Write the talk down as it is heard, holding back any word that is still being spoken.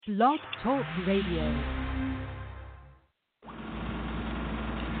Blog Talk Radio.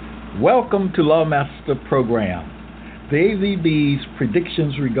 Welcome to Lawmaster Program. The AVB's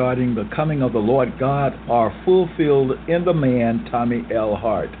predictions regarding the coming of the Lord God are fulfilled in the man Tommy L.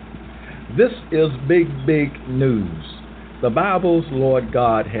 Hart. This is big news. The Bible's Lord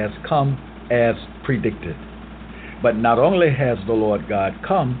God has come as predicted. But not only has the Lord God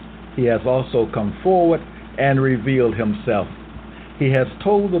come, he has also come forward and revealed himself. He has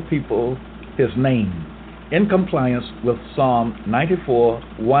told the people his name in compliance with Psalm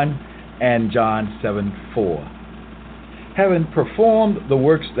 94:1 and John 7:4. Having performed the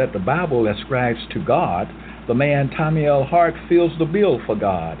works that the Bible ascribes to God, the man Tommy L. Hart fills the bill for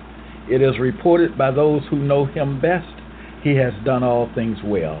God. It is reported by those who know him best, he has done all things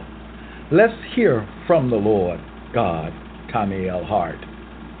well. Let's hear from the Lord God, Tommy L. Hart.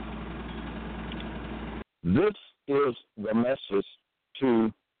 This is the message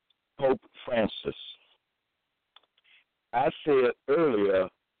to Pope Francis. I said earlier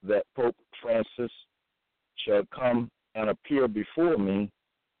that Pope Francis shall come and appear before me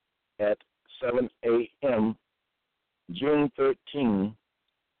at 7 a.m. June 13,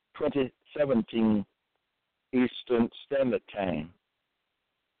 2017, Eastern Standard Time.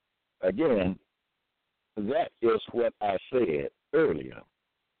 Again, that is what I said earlier.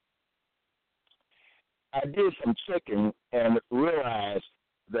 I did some checking and realized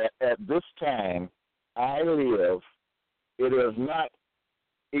that at this time I live, it is not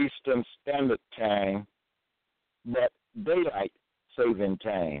Eastern Standard Time, but daylight saving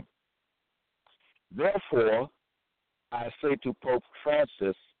time. Therefore, I say to Pope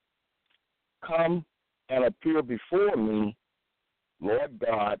Francis, come and appear before me, Lord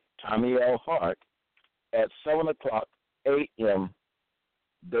God, Tommy L. Hart, at 7 o'clock a.m.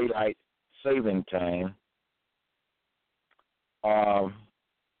 daylight saving time,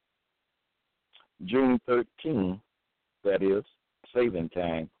 June 13, that is, saving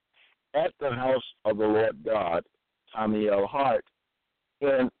time, at the house of the Lord God, Tommy L. Hart,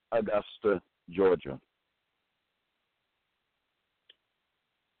 in Augusta, Georgia.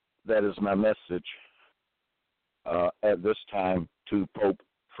 That is my message at this time to Pope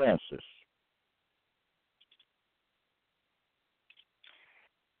Francis.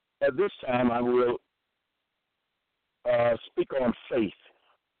 At this time, I will speak on faith.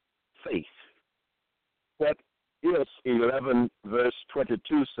 Faith. What is 11 verse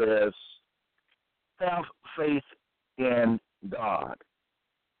 22 says, have faith in God.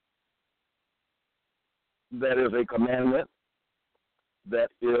 That is a commandment.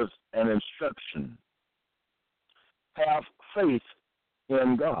 That is an instruction. Have faith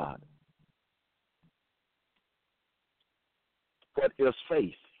in God. What is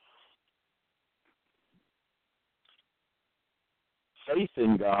faith? Faith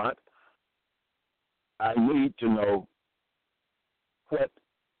in God, I need to know what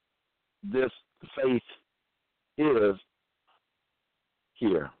this faith is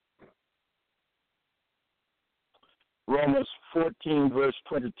here. Romans 14, verse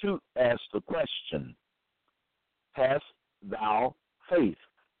 22 asks the question, hast thou faith?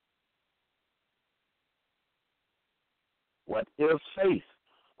 What is faith?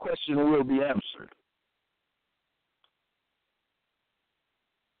 Question will be answered.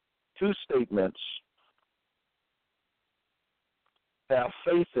 Two statements. Have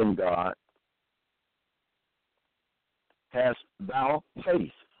faith in God. Hast thou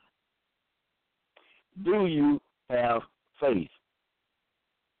faith? Do you have faith?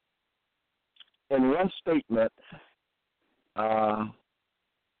 In one statement,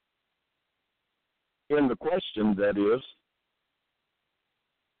 in the question, that is,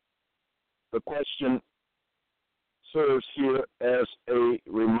 the question serves here as a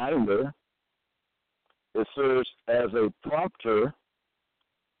reminder. It serves as a prompter.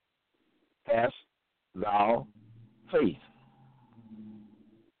 Hast thou faith?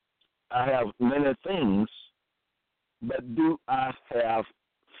 I have many things, but do I have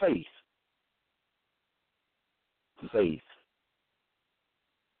faith? Faith.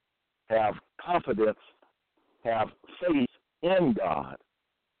 Have confidence, have faith in God.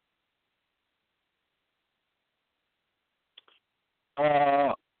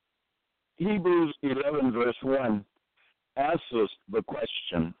 Hebrews 11, verse 1 answers the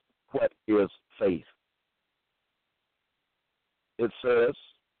question, what is faith? It says,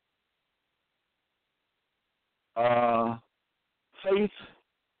 faith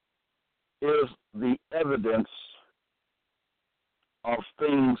is the evidence of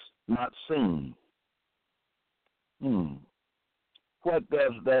things not seen. What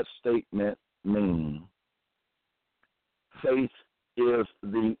does that statement mean? Faith is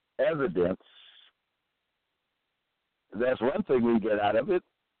the evidence. That's one thing we get out of it.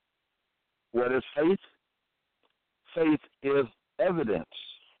 What is faith? Faith is evidence.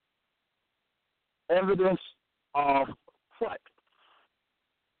 Evidence of what?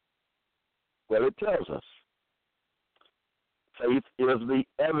 Well, it tells us. Faith is the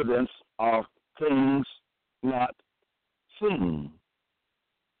evidence of things not seen.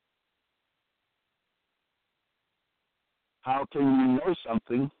 How can you know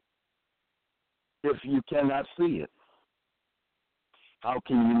something if you cannot see it? How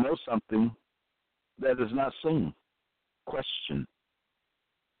can you know something that is not seen? Question.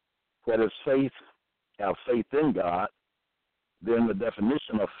 What is faith? Have faith in God. Then the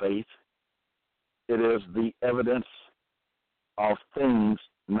definition of faith, it is the evidence of things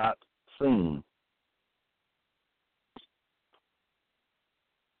not seen.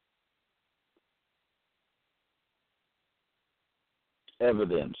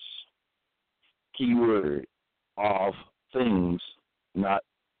 Evidence, keyword, of things not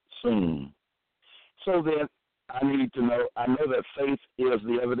seen. So then I need to know, I know that faith is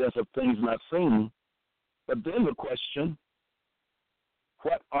the evidence of things not seen, but then the question,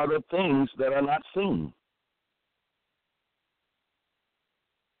 what are the things that are not seen?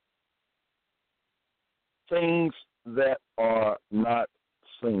 Things that are not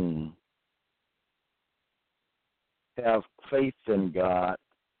seen. Have faith in God.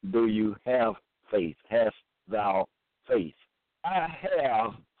 Do you have faith? Hast thou faith? I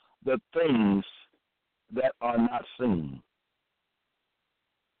have the things that are not seen.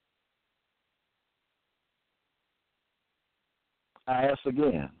 I ask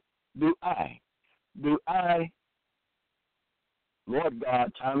again, do I, Lord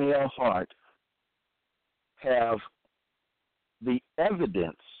God, Tommy L. Hart, have the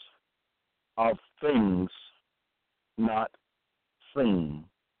evidence of things not seen?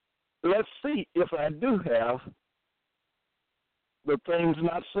 Let's see if I do have the things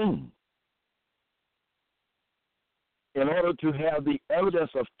not seen. In order to have the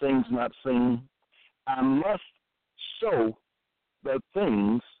evidence of things not seen, I must show the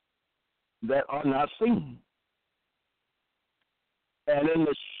things that are not seen. And in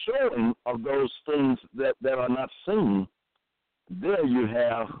the showing of those things that are not seen, there we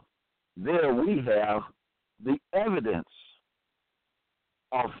have the evidence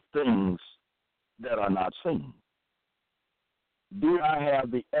of things that are not seen. Do I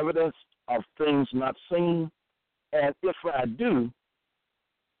have the evidence of things not seen? And if I do,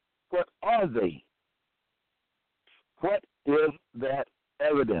 what are they? What is that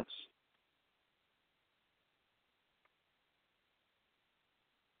evidence?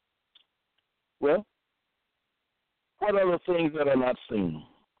 Well, what are the things that are not seen?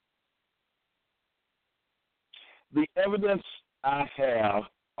 The evidence I have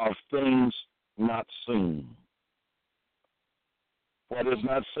of things not seen. What is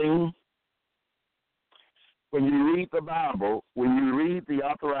not seen? When you read the Bible, when you read the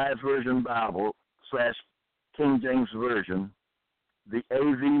Authorized Version Bible / King James Version, the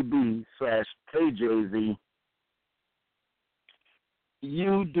AVB / KJV,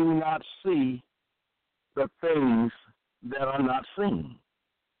 you do not see the things that are not seen.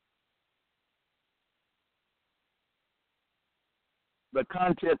 The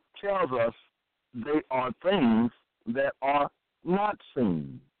content tells us they are things that are not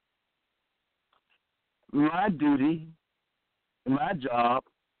seen. My duty, my job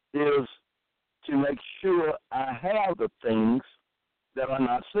is to make sure I have the things that are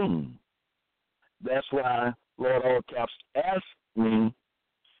not seen. That's why Lord all caps asked me,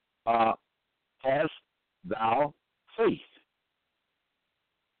 hast thou faith?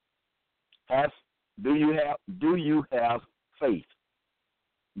 Do you have faith?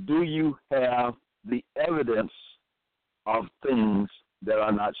 Do you have the evidence of things that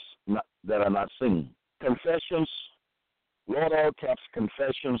are not seen? Confessions, Lord all caps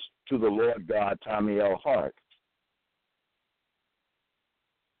confessions to the Lord God, Tommy L. Hart,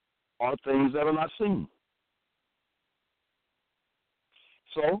 are things that are not seen.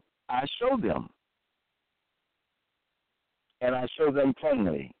 So I show them, and I show them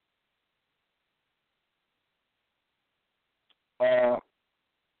plainly.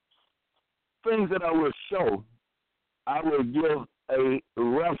 Things that I will show, I will give a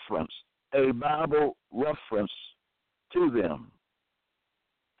reference, a Bible reference to them.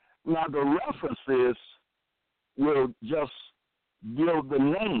 Now the references will just give the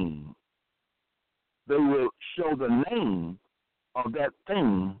name. They will show the name of that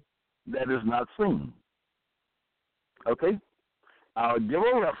thing that is not seen. Okay? I'll give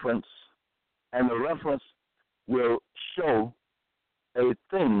a reference, and the reference will show a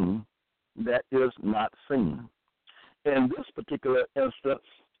thing that is not seen. In this particular instance,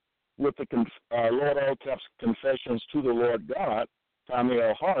 with the Lord All Caps Confessions to the Lord God, Tommy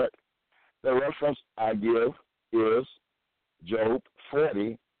L. Hart, the reference I give is Job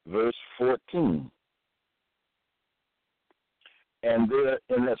 40, verse 14. And there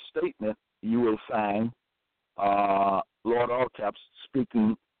in that statement, you will find Lord All Caps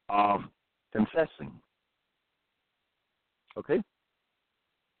speaking of confessing. Okay?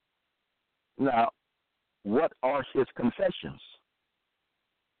 Now, what are his confessions?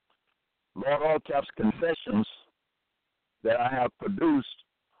 Lord All Caps confessions that I have produced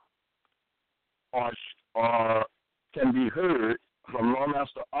are can be heard from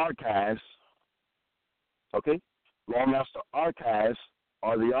Lawmaster Archives. Okay? Lawmaster Archives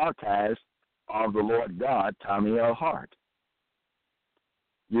are the archives of the Lord God, Tommy L. Hart.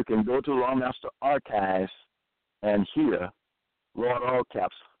 You can go to Lawmaster Archives and hear Lord All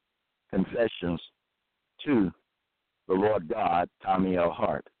Caps confessions to the Lord God, Tommy L.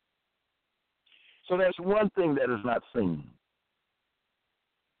 Hart. So there's one thing that is not seen.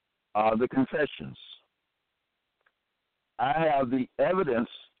 The confessions. I have the evidence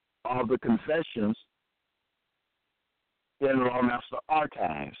of the confessions in Lawmaster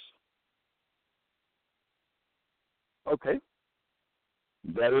Archives. Okay.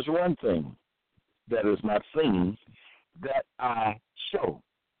 That is one thing that is not seen that I show.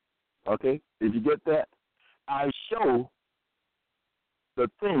 Okay? Did you get that? I show the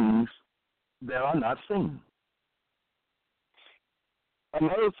things that are not seen.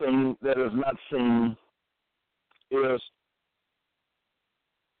 Another thing that is not seen is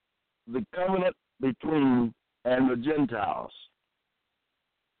the covenant between and the Gentiles.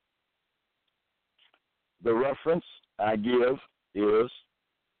 The reference I give is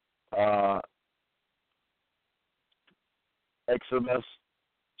Exodus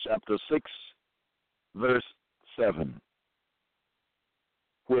chapter 6, verse 7,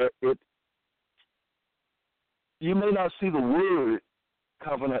 where you may not see the word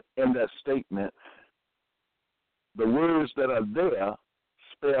covenant in that statement. The words that are there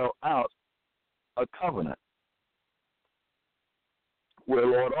spell out a covenant, where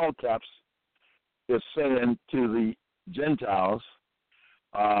Lord All Caps is saying to the Gentiles,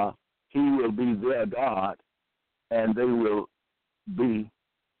 he will be their God, and they will be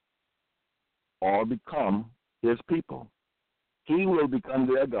or become his people. He will become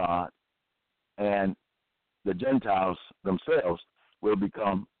their God, and the Gentiles themselves will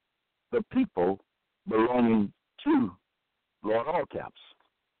become the people belonging to Lord All Caps.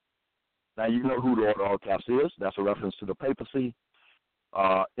 Now, you know who Lord All Caps is. That's a reference to the papacy.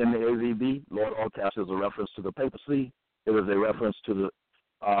 In the AVB, Lord All Caps is a reference to the papacy. It is a reference to the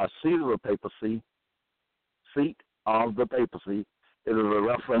seat of the papacy, seat of the papacy. It is a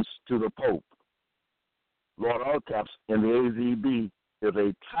reference to the Pope. Lord All Caps in the AVB is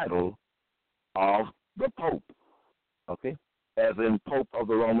a title of the Pope, okay, as in Pope of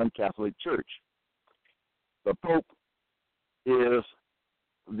the Roman Catholic Church. The Pope is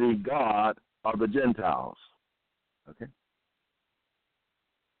the God of the Gentiles, okay?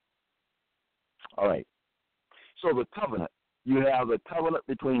 All right. So the covenant, you have the covenant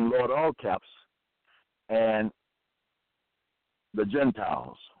between Lord All Caps and the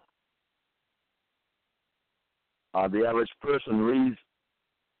Gentiles. The average person reads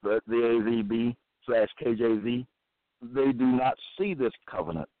the AVB/KJV. They do not see this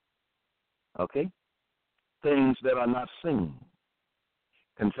covenant, okay? Things that are not seen.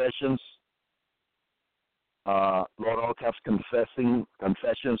 Confessions, Lord All Caps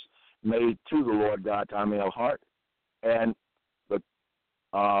confessions made to the Lord God, Tommy L. Hart, and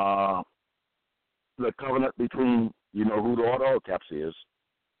the covenant between, you know who Lord All Caps is,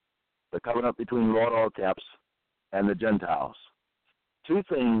 the covenant between Lord All Caps and the Gentiles. Two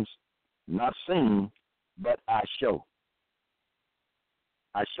things not seen, but I show.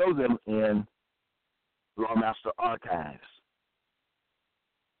 I show them in Lawmaster Archives.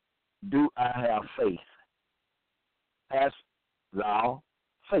 Do I have faith? Hast thou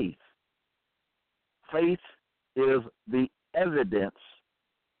faith? Faith is the evidence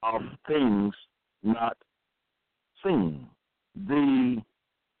of things not seen. The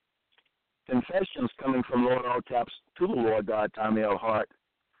confessions coming from Lord All Caps to the Lord God, Tommy L. Hart,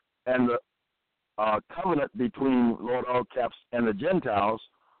 and the covenant between Lord All Caps and the Gentiles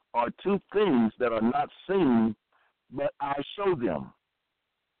are two things that are not seen, but I show them.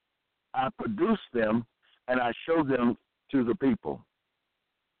 I produce them, and I show them to the people.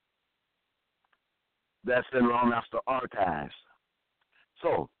 That's in Lawmaster Archives.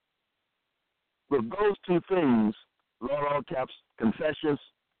 So, with those two things, Lord all caps confessions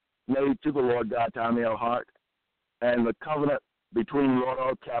made to the Lord God, Tommy L. Hart, and the covenant between Lord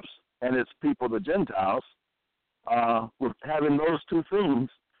all caps and its people, the Gentiles, with having those two things,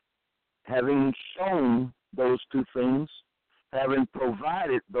 having shown those two things, having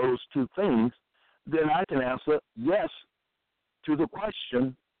provided those two things, then I can answer yes to the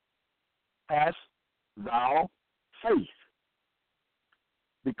question, hast thou faith?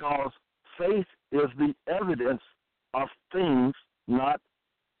 Because faith is the evidence of things not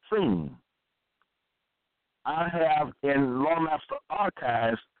seen. I have in Lawmaster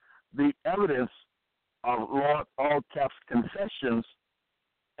Archives the evidence of Lord all caps confessions,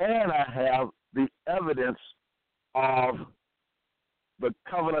 and I have the evidence of the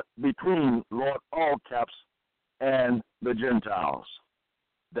covenant between Lord all caps and the Gentiles.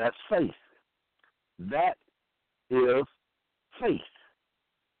 That's faith. That is faith.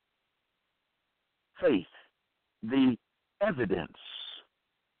 Faith, the evidence,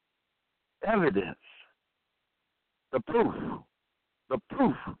 the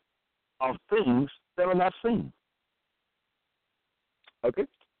proof of things that are not seen. Okay?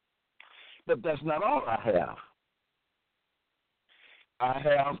 But that's not all I have. I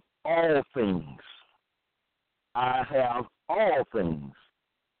have all things. I have all things.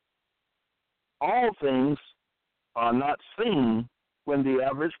 All things are not seen when the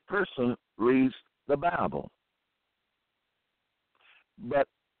average person reads the Bible. But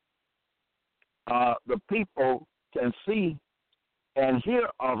the people can see and hear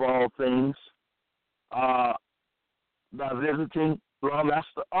of all things by visiting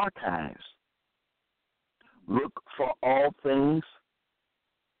Lawmaster Archives. Look for all things.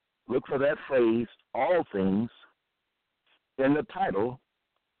 Look for that phrase, all things, in the title.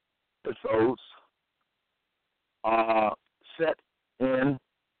 Episodes set in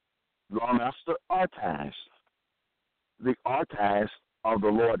Lawmaster Archives, the archives of the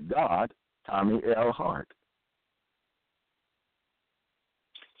Lord God, Tommy L. Hart.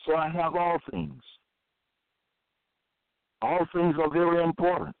 So I have all things. All things are very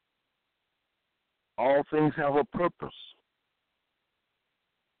important. All things have a purpose.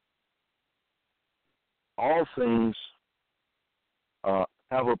 All things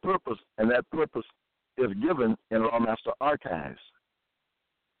have a purpose, and that purpose is given in Lawmaster Archives.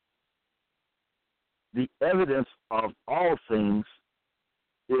 The evidence of all things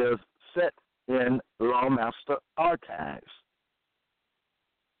is set in Lawmaster Archives.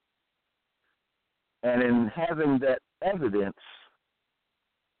 And in having that evidence,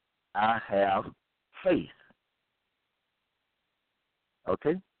 I have faith.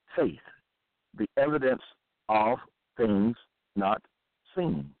 Okay? Faith. The evidence of things not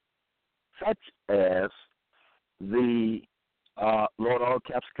seen, such as the Lord all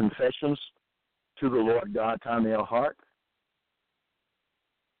caps confessions to the Lord God, Tommy L. Hart,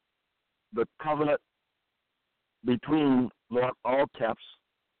 the covenant between Lord all caps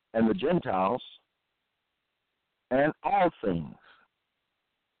and the Gentiles, and all things.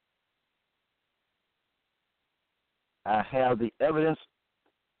 I have the evidence.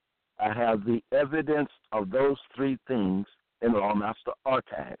 I have the evidence of those three things in the Lawmaster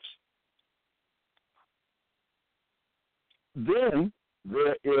Archives. Then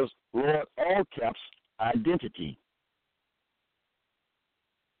there is Lord all caps identity.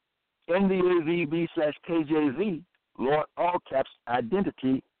 In the AVB/KJV, Lord all caps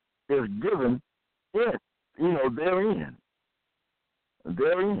identity is given therein.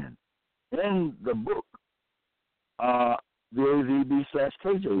 In the book, the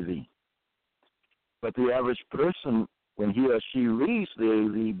AVB/KJV. But the average person, when he or she reads the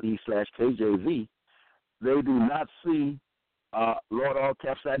AVB/KJV, they do not see Lord all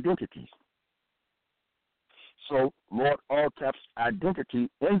caps identity. So Lord all caps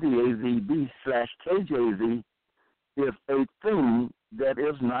identity in the AVB/KJV is a thing that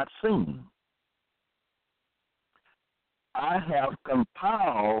is not seen. I have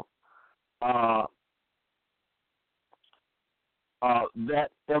compiled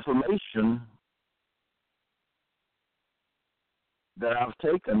that information that I've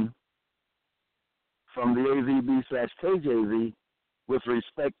taken from the AVB/KJV with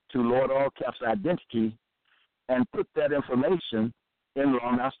respect to Lord all caps identity and put that information in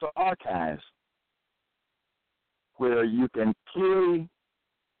Lawmaster Archives, where you can clearly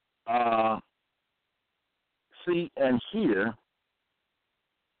see and hear,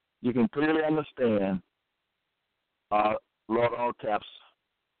 you can clearly understand Lord all caps.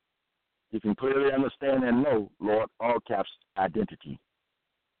 You can clearly understand and know Lord all caps identity,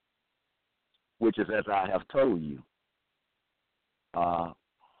 which is, as I have told you,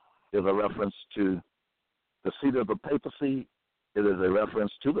 is a reference to The seat of the papacy, it is a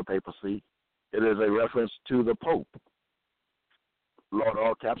reference to the papacy. It is a reference to the Pope. Lord,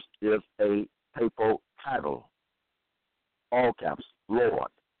 all caps, is a papal title. All caps, Lord.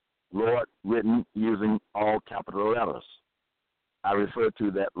 Lord written using all capital letters. I refer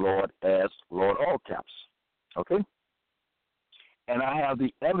to that Lord as Lord, all caps. Okay? And I have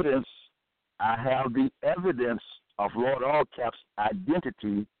the evidence of Lord, all caps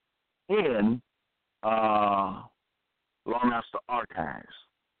identity in Law Master Archives.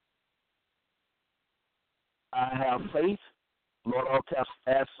 I have faith. Lord, all caps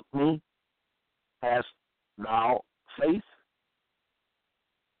asks me, hast thou faith?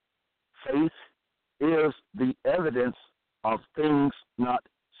 Faith is the evidence of things not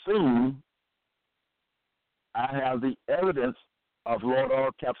seen. I have the evidence of Lord,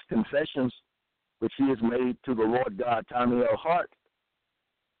 all caps confessions, which he has made to the Lord God, Tommy L. Hart.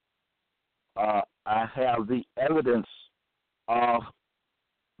 I have the evidence of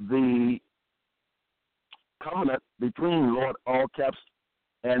the covenant between Lord, all caps,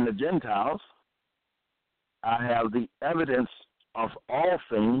 and the Gentiles. I have the evidence of all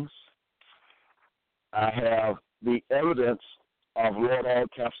things. I have the evidence of Lord, all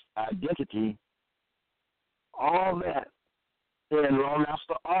caps, identity. All that in Law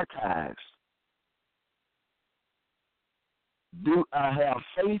Master Archives. Do I have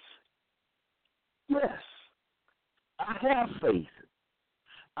faith? Yes, I have faith.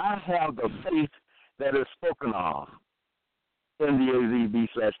 I have the faith that is spoken of in the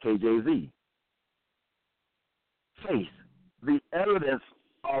AZB/KJZ. Faith, the evidence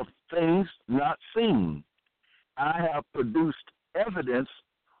of things not seen. I have produced evidence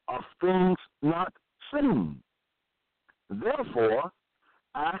of things not seen. Therefore,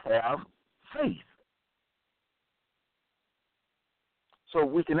 I have faith. So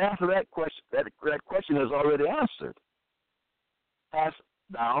we can answer that question. That question is already answered. Hast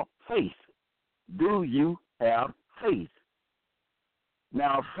thou faith? Do you have faith?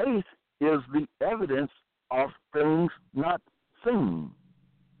 Now, faith is the evidence of things not seen.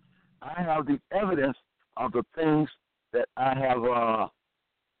 I have the evidence of the things that I have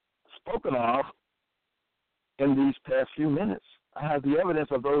spoken of in these past few minutes. I have the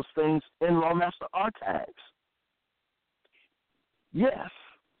evidence of those things in Law Master Archives. Yes,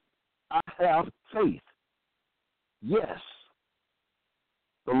 I have faith. Yes,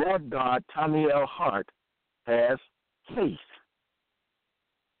 the Lord God, Tommy L. Hart, has faith,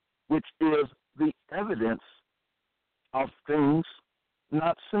 which is the evidence of things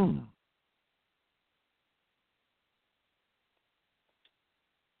not seen.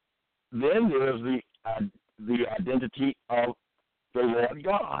 Then there's the identity of the Lord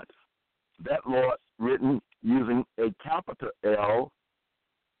God. That Lord written using a capital L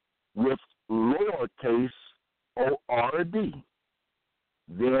with lowercase o-r-d.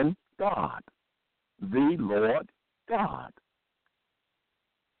 Then God, the Lord God.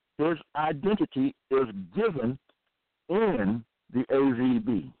 His identity is given in the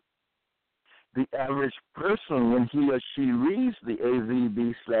AZB. The average person, when he or she reads the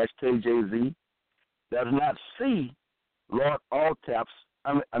AZB/KJZ, does not see Lord, all caps,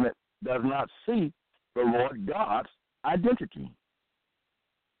 does not see the Lord God's identity.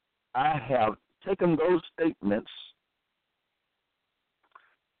 I have taken those statements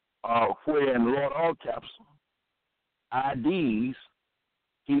wherein Lord, all caps, IDs,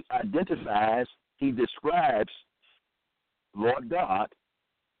 he identifies, he describes Lord God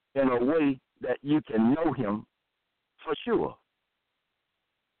in a way that you can know him for sure.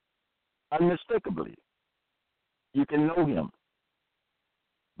 Unmistakably, you can know him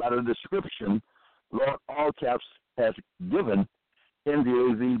by the description Lord, all caps, has given in the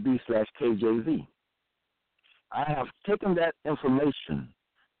AZB/KJZ. I have taken that information.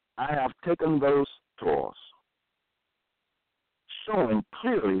 I have taken those tours, showing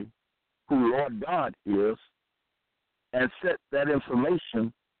clearly who Lord God is, and set that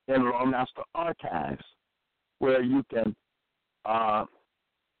information in Law Master Archives, where you can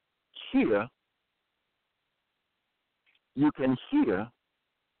hear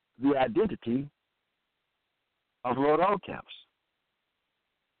the identity of Lord, all caps.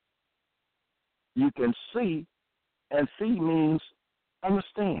 You can see, and see means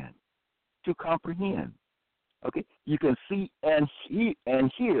understand, to comprehend. Okay, you can see and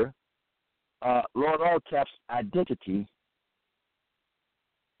hear Lord, all caps identity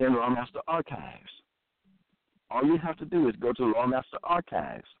in Law Master Archives. All you have to do is go to Law Master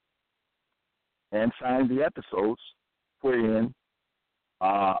Archives and find the episodes wherein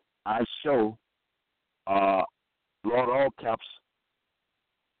I show Lord, all caps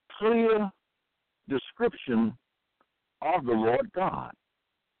clear description of the Lord God,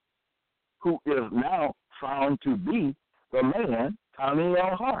 who is now found to be the man, Tommy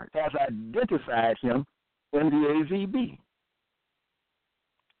L. Hart, has identified him in the AVB.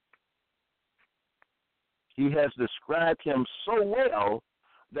 He has described him so well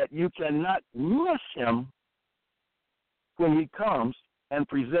that you cannot miss him when he comes and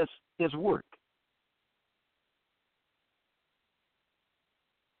presents his work.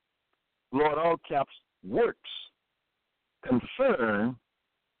 Lord, all caps, works confirm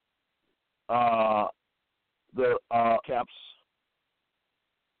the caps.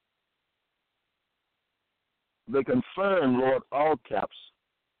 They confirm, Lord, all caps,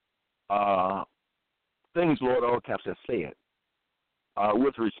 things Lord, all caps has said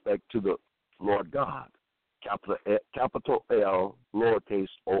with respect to the Lord God, capital L, lowercase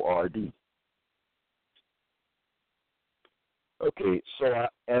O-R-D. Okay, so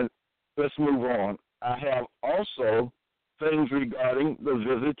and let's move on. I have also things regarding the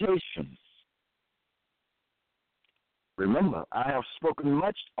visitation. Remember, I have spoken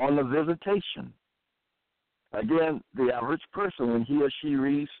much on the visitation. Again, the average person, when he or she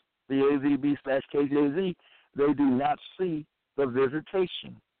reads the AVB/KJZ, they do not see the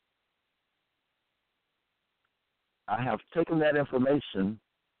visitation. I have taken that information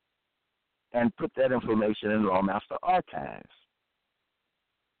and put that information in Law Master Archives,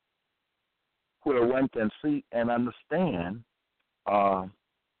 where one can see and understand the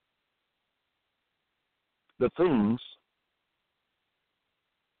things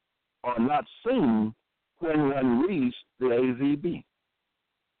are not seen when one reads the AVB.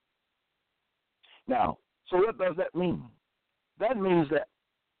 Now, so what does that mean? That means that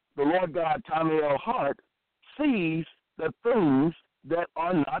the Lord God, Tommy L. Hart, sees the things that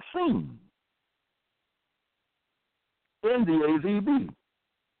are not seen in the AVB.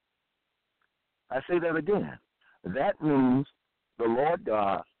 I say that again. That means the Lord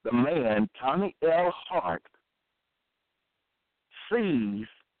God, the man, Tommy L. Hart, sees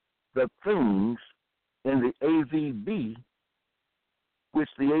the things in the AVB which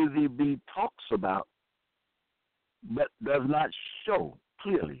the AVB talks about but does not show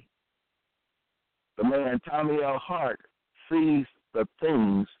clearly. The man, Tommy L. Hart, sees the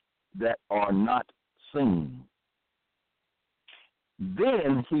things that are not seen.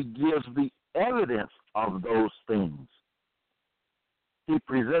 Then he gives the evidence of those things. He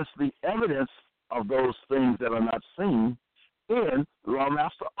presents the evidence of those things that are not seen in Law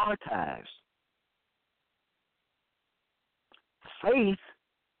Master Archives. Faith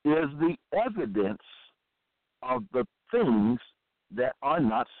is the evidence of the things that are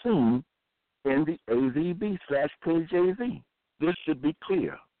not seen in the AVB/KJV. This should be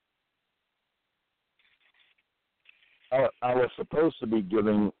clear. I was supposed to be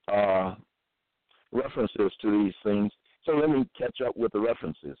giving references to these things, so let me catch up with the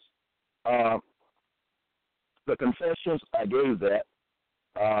references. The confessions, I gave that.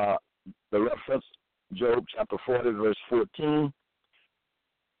 The reference, Job chapter 40, verse 14.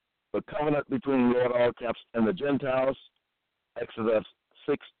 The covenant between Lord all caps and the Gentiles, Exodus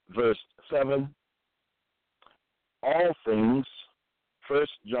 6, verse 7. All things, 1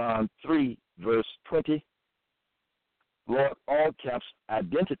 John 3, verse 20. Lord all caps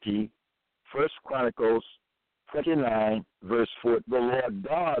identity, 1 Chronicles 29, verse 4. The Lord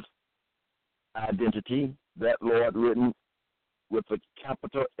God's identity, that Lord written with a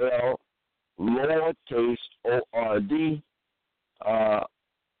capital L, lowercase O-R-D.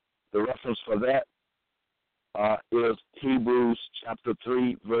 The reference for that is Hebrews chapter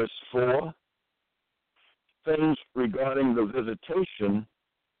 3, verse 4. Things regarding the visitation,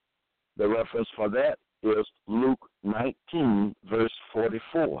 the reference for that is Luke 19, verse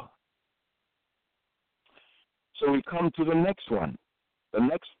 44. So we come to the next one. The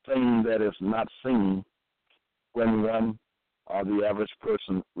next thing that is not seen when one or the average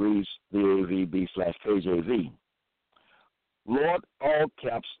person reads the AVB/KJV. Lord, all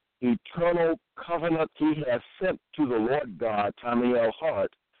caps, eternal covenant he has sent to the Lord God, Tommy L.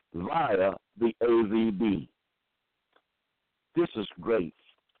 Hart, via the AVB. This is great.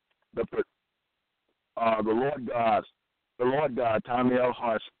 The Lord God, Tommy L.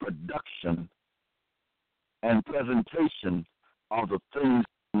 Hart's production and presentation of the things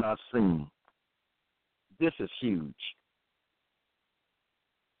not seen. This is huge.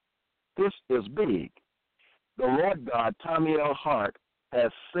 This is big. The Lord God, Tommy L. Hart,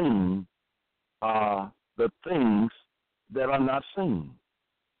 has seen the things that are not seen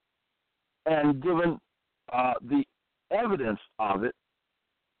and given the evidence of it,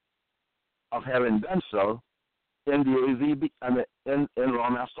 of having done so, in the AVB, in Law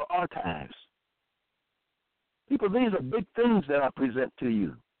Master Archives. People, these are big things that I present to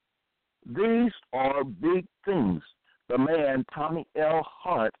you. These are big things. The man, Tommy L.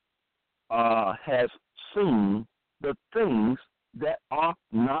 Hart, has seen the things that are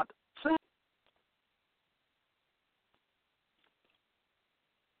not